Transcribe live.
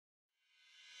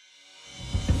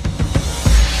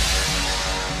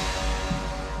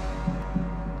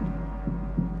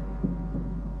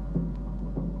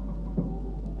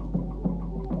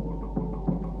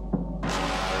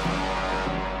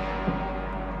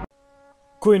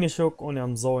Kini shok, unë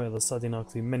jam Zoe dhe sot jena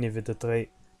këthi me një video të rej.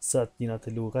 Sot jena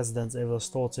të lu Resident Evil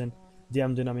 7.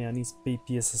 Djem dyna me janis për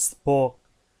pjesës të po.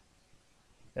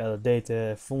 Edhe dejtë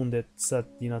e fundit, sot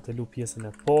jena të lu pjesën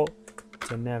e po.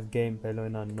 Që nev game për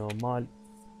lojna normal.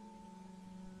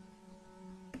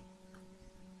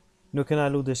 Nuk jena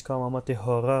lu dishka ma më të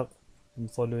horror. Më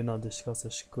tho lujna dishka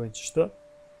se shkojnë qështu.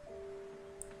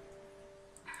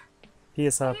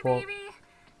 Pjesa e po.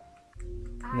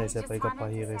 Nëjse pa I ka pa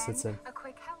hire se cen.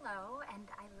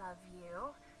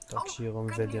 Ta këshiro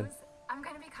më vedjen. I'm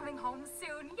gonna be coming home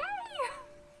soon. Yay!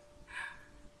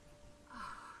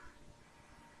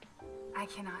 I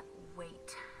cannot wait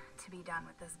to be done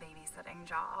with this babysitting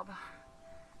job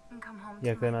and come home to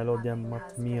Ja my këna lodja loving më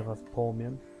të mirë husband. atë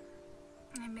pomjen.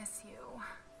 I miss you.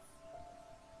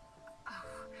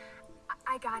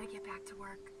 I gotta get back to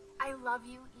work. I love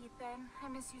you, Ethan. I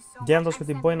miss you so much. Djem do I'm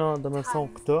shkëti sending bojna dhe me thonë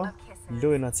tons këto. of kisses.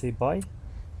 Lujna që I baj.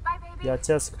 Bye, baby. Ja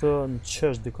qes këto në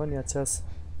qesh dikon, ja qes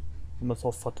më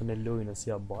thonë fatën e lujnës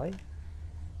ja baj.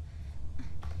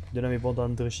 Dyna mi bonda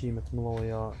ndryshimet më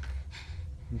loja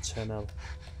në channel.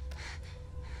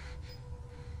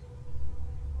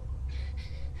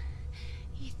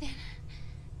 Ethan.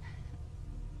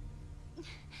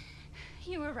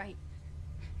 You were right.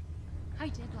 I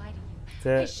did lie to you.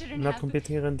 Te në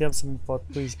kompjuterin djem se më pat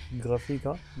prish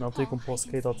grafika, në ato I kom pas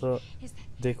këtë atë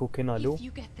dhe ku kena lu.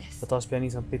 Dhe ta shpja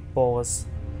nisën pit parës,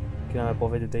 kena me po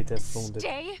veti dejte e fundit.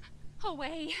 Stay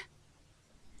away.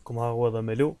 Kom haru edhe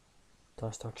me lu, ta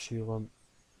është ta këshirën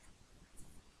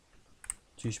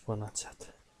qysh për në qatë.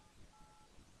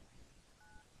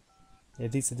 E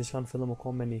di se di shka në fillim më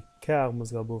kom me një kërë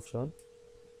më zga bufshën.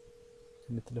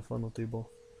 Një telefon në të I bo.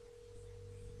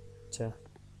 Që?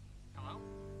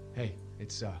 Hey,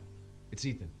 it's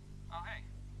Ethan. Oh, hey.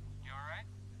 You alright?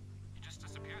 You just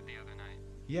disappeared the other night.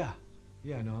 Yeah,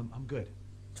 no, I'm good.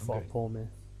 I'm Fa good. po me.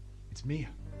 It's Mia.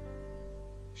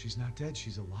 She's not dead,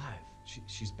 she's alive.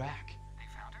 She's back. They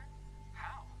found her?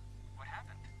 How? What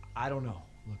happened? I don't know.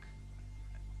 Look,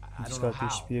 I don't Shka know ti how,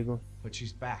 shpjegu. but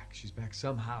she's back. She's back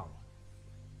somehow.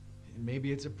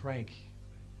 Maybe it's a prank.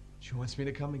 She wants me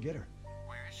to come and get her.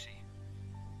 Where is she?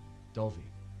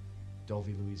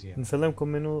 Dulvey, Louisiana. Në fillim kom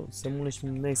menu se mund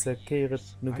ishmë nejse kejrët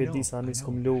nuk e di sa nis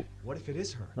kom lu What if it is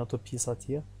her? në ato pjesa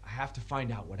tje. I have to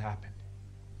find out what happened.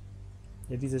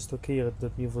 E di se qëto kejrët do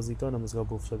të një vëzitona më zga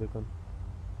bufsha dikon.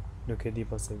 Nuk e di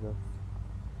pas e ga.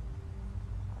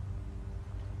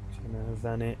 Këshme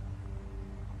veni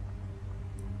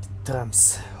Trams,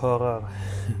 horror.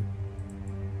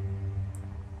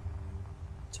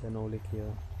 Që në uli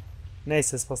kjera.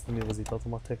 Nejse s'pas të një vëzita, të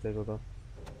ma tek dhe këto.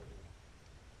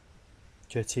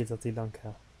 Që e qilë të ti lanë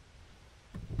ka.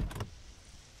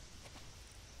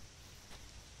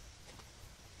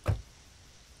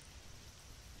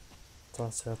 Ta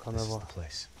që e ka me This is va. the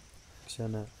place.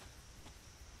 Këshene.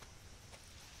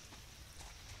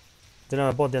 Dina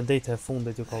me bot janë dejte e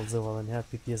fundit ju ka lëzëva dhe njëherë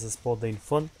pi pjesës po dhe në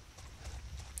fund.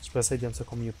 Shpresoj djem se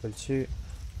kom ju pëlqy.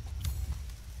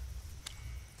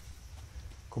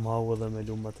 Kom hau edhe me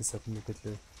lumë ati se kom ju këtë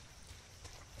luj.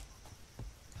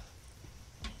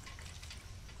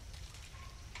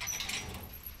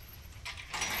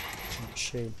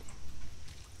 Shame.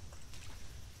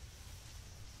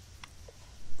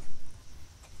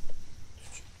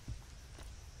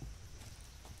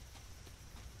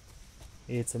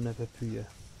 Ecëm në pëpyje.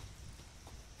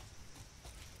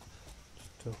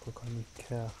 Qëto ku ka një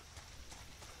kërë.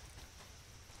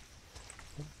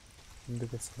 Më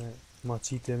duket se ma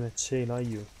qite me qela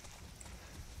ju.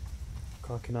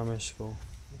 Ka kina me shko.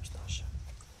 Është ashe.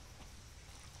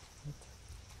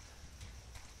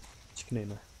 Që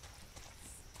kënejme.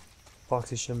 Pak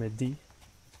si shë me di.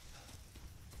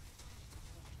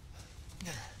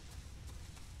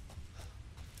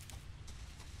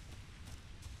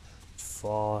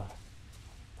 Qëfar.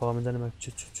 Para me ndene me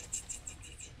që.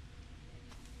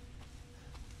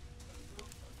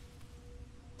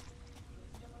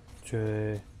 Që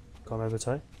ka me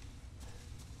bëqaj?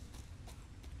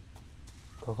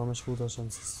 Ka me shku të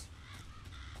shënësës.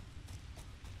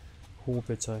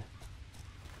 Hupe qaj.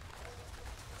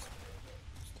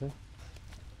 Qëte?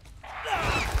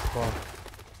 Pa.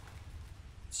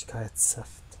 Qëka e të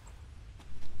seft?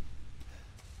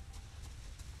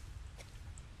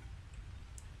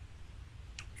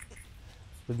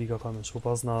 Së di ka me shku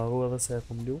pas në haru edhe se e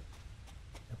kom lu.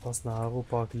 E pas në haru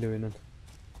pak lujnën.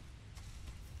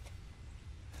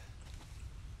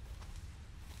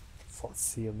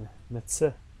 Falsia me të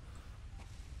se.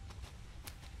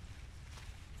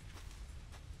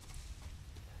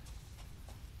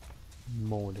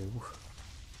 Mole,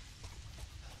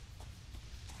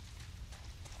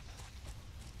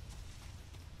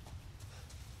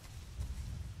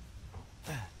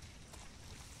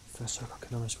 Tash ka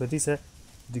kena me shpëti se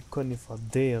dikon një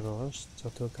fadera është që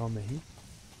ato ka me hi.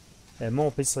 E mo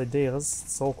për saj derës,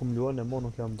 sa u kum luan e mo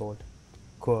nuk jam dollë.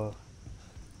 Kër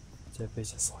që e për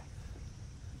që saj.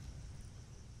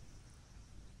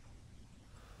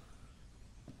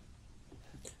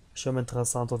 Shumë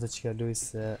interesant atë që ka luj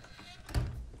se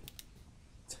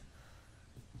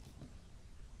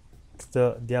këtë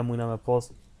dja mujna me pas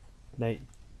nej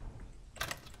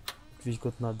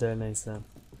kvikut na del nej sen.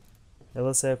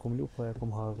 Edhe se e kum lu, po e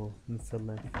kum harru në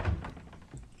fillim.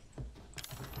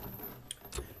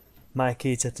 Ma e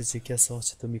keqe të që kesa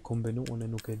që të mi kombinu, unë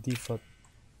nuk e di fat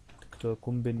këto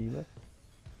kombinime.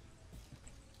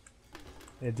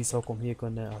 E di sa kum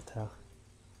hjekën e atëherë.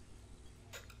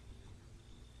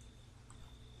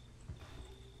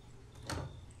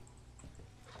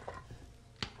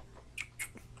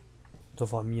 Të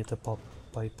familjet e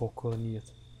pa i po kërënjet.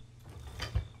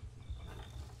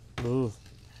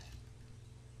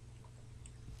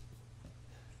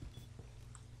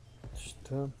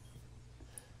 Shtë.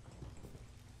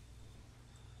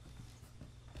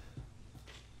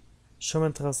 Shumë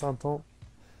interesant ton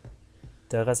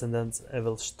të Resident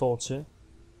Evil 7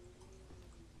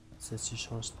 se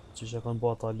që kanë bo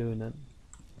ata lunen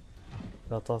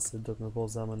për ata se do të me po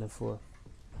zemën e furë.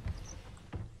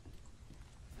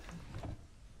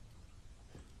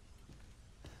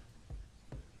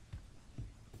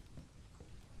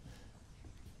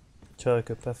 Qërë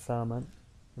kë për femen,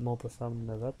 e mo për femen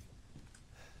në vetë,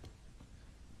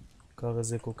 ka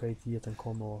rreziku ka i tjetën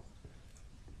ka më orë.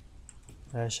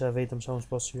 E shë e vetëm që unë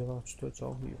s'pas qyra, që të e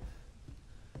qahu ju.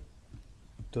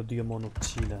 Të dy mo nuk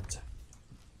qilen që.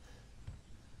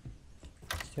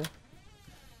 Kje?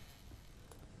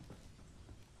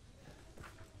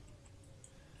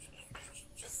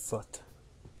 Që fëtë.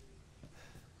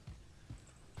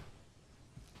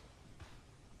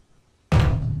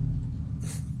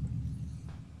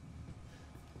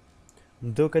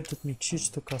 Më do këtë të mi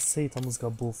qyq të kaseta më zga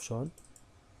buf shanë.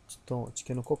 Që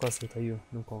ke nuk ko kaseta ju,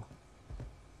 nuk ko.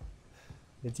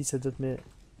 E di se do të me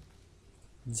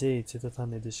gjejt që të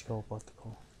thane di shka o pa të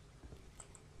ko.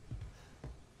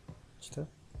 Qëtë?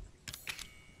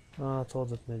 Ato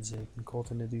do të me gjejt, në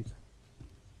kotën e dytë.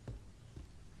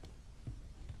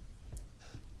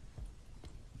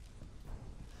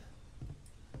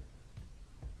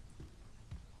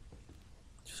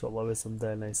 Inshallah vesëm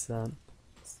del në i sen.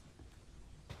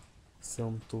 Se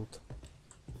më tutë.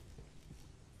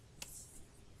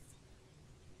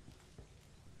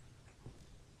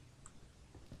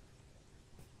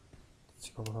 Që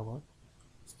ka përra bërë?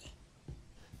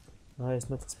 A, jesë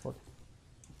me të spoli.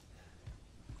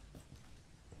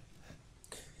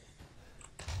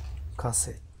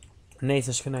 Kaset.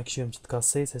 Nejse shkëna e këshim që të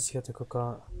kaset, se që këtë këka...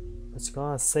 E që ka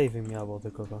save-im jabo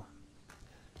dhe këka.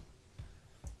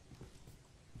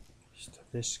 Shtë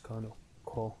dhe shka nuk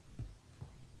ko.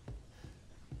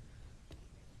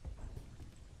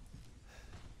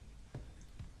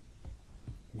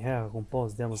 Njëherë kum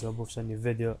pas dhe mos ka bufsha një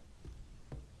video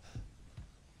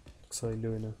kësaj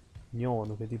lojne. Njoha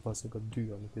nuk e di pas e ka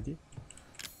dyja, nuk e di.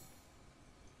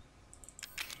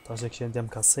 Tash e këshin djem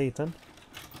kasetën.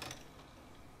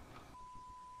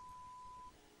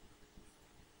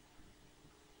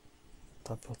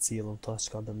 Ta po cilën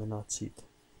tash ka dhe me na qitë.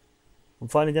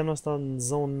 Më falni djem nështë ta në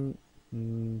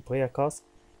zonë preja kas.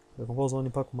 E kum pas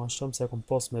zonë një pak ma shumë se e kum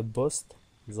pas me bust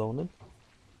zonën.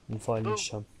 Më falni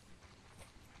shumë.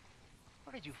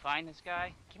 Where did you find this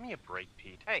guy? Give me a break,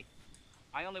 Pete. Hey,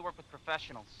 I only work with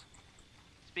professionals.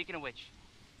 Speaking of which,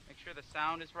 make sure the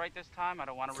sound is right this time. I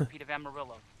don't want a repeat of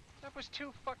Amarillo. That was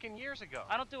 2 fucking years ago.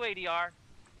 I don't do ADR.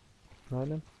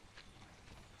 Aynen.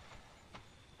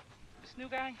 This new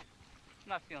guy, I'm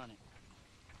not feeling it.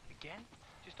 Again?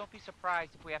 Just don't be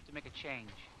surprised if we have to make a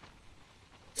change.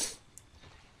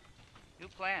 New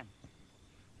plan.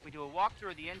 We do a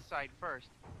walkthrough of the inside first,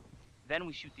 then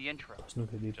we shoot the intro. Tash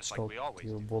nuk e di Just çka like we always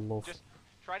t'ju do. bollof. Just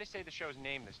try to say the show's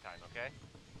name this time, okay?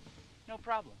 No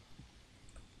problem.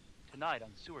 Tonight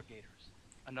on Sewer Gators,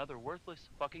 another worthless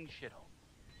fucking shithole.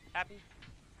 Happy?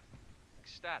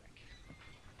 Ecstatic.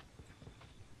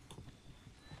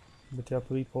 Me t'ja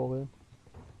pri pove.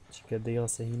 Që ke dera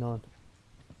se hinan.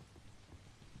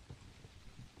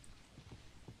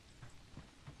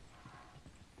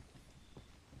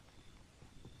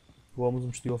 Ua më të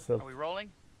më shty o fel. Are we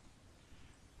rolling?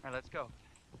 All right, let's go.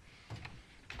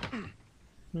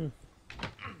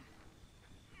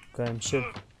 Ka e më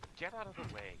shirë. Get out of the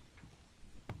way.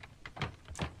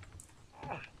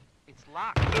 It's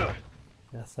locked.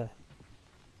 Ja the.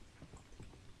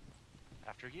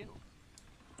 After you.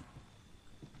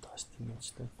 Tash ti me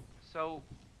qëtë. So,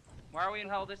 why are we in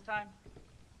hell this time?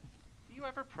 You you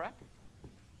ever prep?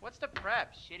 What's the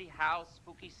prep? Shitty house,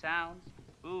 spooky sounds?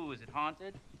 Ooh, is it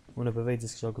haunted? Unë për vetë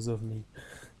s'kisha akuzuar fëmijë.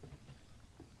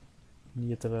 Një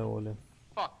jetëve ole.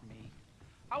 Fuck me.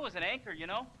 I was an anchor, you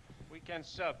know? Weekend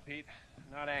sub, Pete.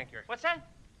 Not anchor. What's that?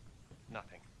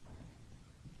 Nothing.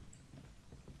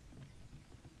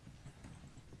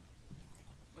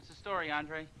 What's the story,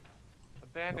 Andre?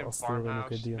 Abandoned I'll steal them, farmhouse,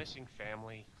 okay, deal. missing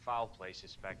family, foul play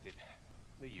suspected.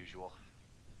 The usual.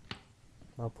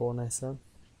 Apo nejse.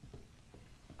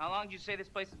 How long did you say this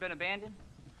place has been abandoned?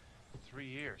 3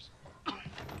 years.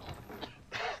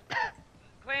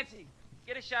 Clancy,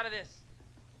 get a shot of this.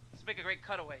 Let's make a great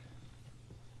cutaway.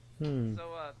 Hmm. So,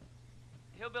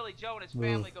 Hillbilly Joe and his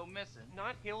family go missing.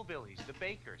 Not hillbillies, the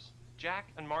Bakers. Jack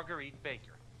and Marguerite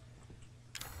Baker.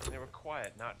 They were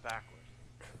quiet, not backward.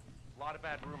 A lot of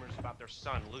bad rumors about their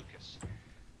son, Lucas.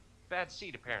 Bad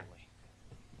seed, apparently.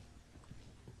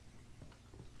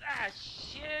 Ah,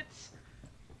 shit!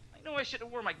 I know I should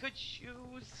have worn my good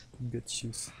shoes. Good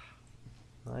shoes.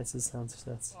 Nice sounds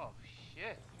stats. Oh,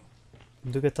 shit.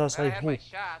 Duke tash I ai had my hu.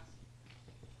 shots.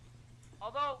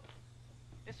 Although,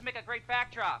 this would make a great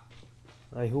backdrop.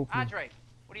 Ai hu. Andre,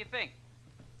 what do you think?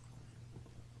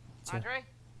 Tja. Andre?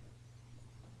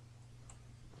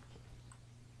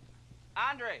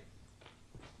 Andre!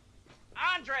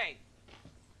 Andre!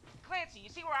 Clancy, you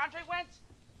see where Andre went?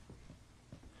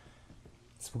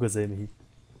 S'pugazej me hi.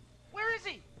 Where is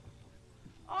he?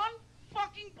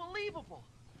 Unfucking believable.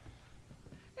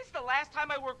 This is the last time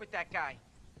I work with that guy.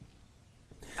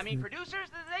 I mean, producers,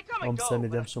 they come and Om go. se një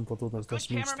But dem shumë po tutën a good tash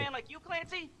mishte. cameraman like you,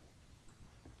 Clancy,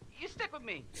 you stick with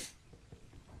me.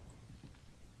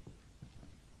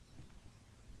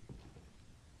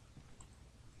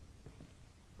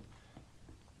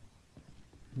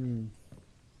 Hmm.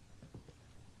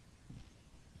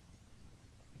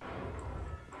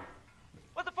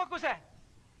 What the fuck was that?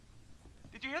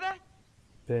 Did you hear that?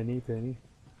 Penny.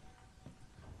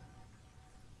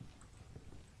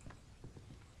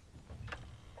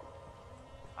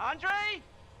 Andre?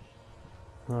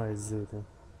 Ai zëtë.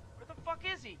 Where the fuck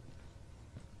is he?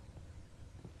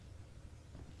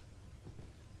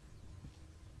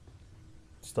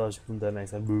 Qëta që përnda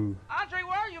nejse. Boo. Andre,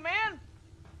 where are you, man?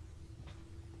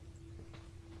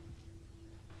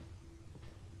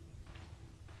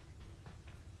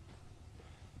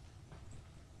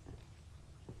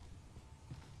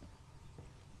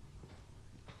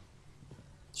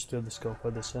 Qëtu edhe shka pa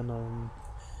dhe qena.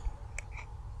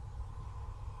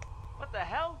 What the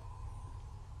hell?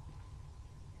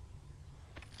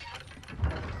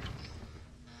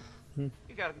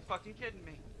 You gotta be fucking kidding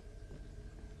me.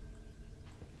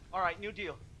 Alright, new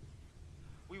deal.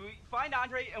 We find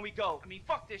Andre and we go. I mean,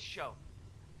 fuck this show.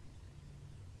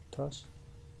 Tash.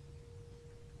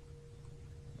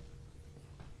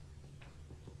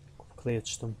 Kleed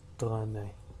që të më tranej.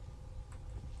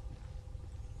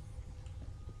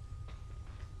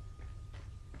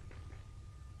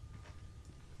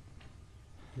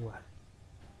 Ua.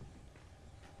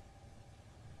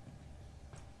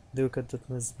 Dhe u këtë të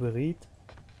të me zbërit.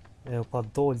 E u pa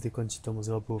doll dikon që të më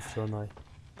zrabu fëtronaj.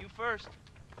 You first.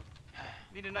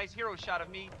 Need a nice hero shot of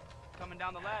me coming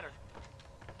down the ladder.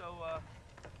 So,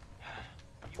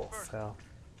 you Po first. fea.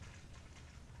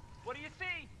 What do you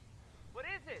see? What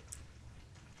is it?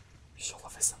 Sholla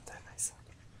vesëm të nejse.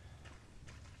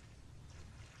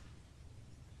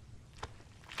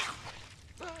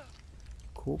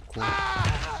 Cool.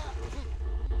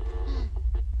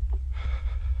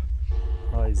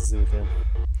 Ai zëtë.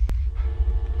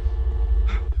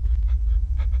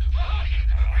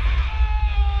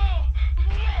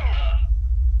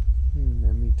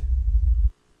 E mitë.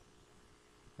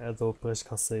 Edhe u presh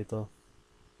kaseta.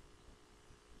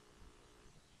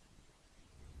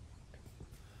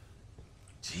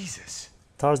 Jesus.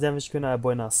 Ta është djemi që këna e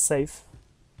bojna safe.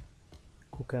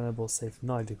 Ku keme bo safe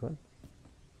naldi kën.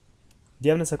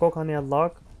 Djemi nëse ko ka një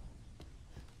lag.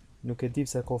 Nuk e di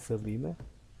pse ko fillime.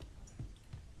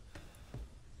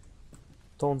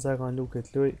 Tonë se kanë luket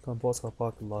luj, kanë pas ka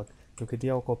pak lag. Nuk e di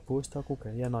au ka pushta ku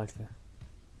ke, janë alke.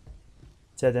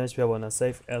 Që e djemi që pja bojna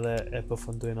safe edhe e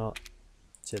përfundojna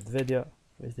qëtë video.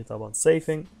 Veshti ta banë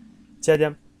safing. Që e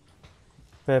djemi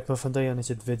pe përfundojna në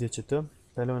qëtë video që të.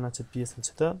 Pelojna qëtë pjesën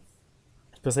që të.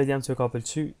 Përse jam që ka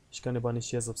pëlqy, shkoni bani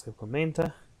share, subscribe, komente.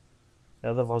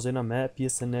 Edhe vazhdojna me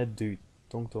pjesën e dytë.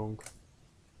 Tung.